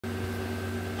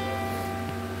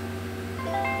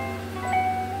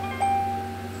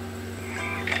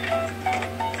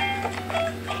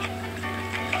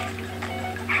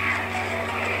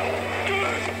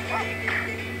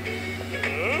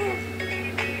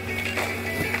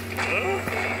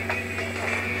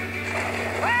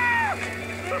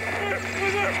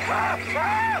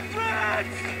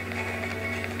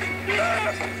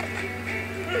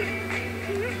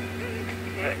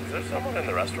Hey, is there someone in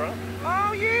the restaurant?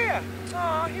 Oh, yeah.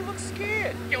 Oh, he looks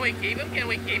scared. Can we keep him? Can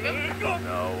we keep him?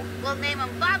 No. We'll name him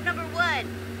Bob number 1.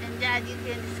 And Dad, you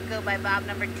can just go by Bob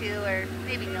number 2 or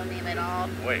maybe no name at all.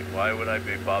 Wait, why would I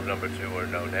be Bob number 2 or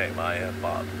no name? I am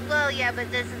Bob. Well, yeah,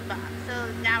 but this is Bob. So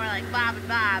now we're like Bob and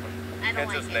Bob. I don't Can't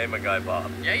like just it. name a guy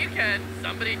Bob. Yeah, you can.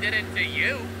 Somebody did it to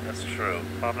you. That's true.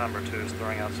 Bob number 2 is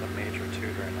throwing out some major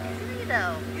toot right now. Three,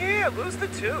 though. Yeah, lose the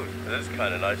tooth. It is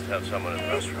kind of nice to have someone in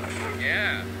the restaurant.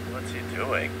 Yeah. What's he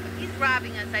doing? He's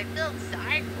robbing us. I feel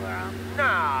sorry for him.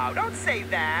 No, don't say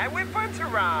that. We're fun to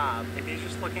rob. Maybe he's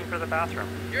just looking for the bathroom.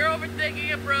 You're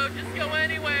overthinking it, bro. Just go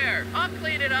anywhere. I'll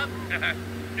clean it up.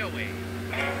 No way.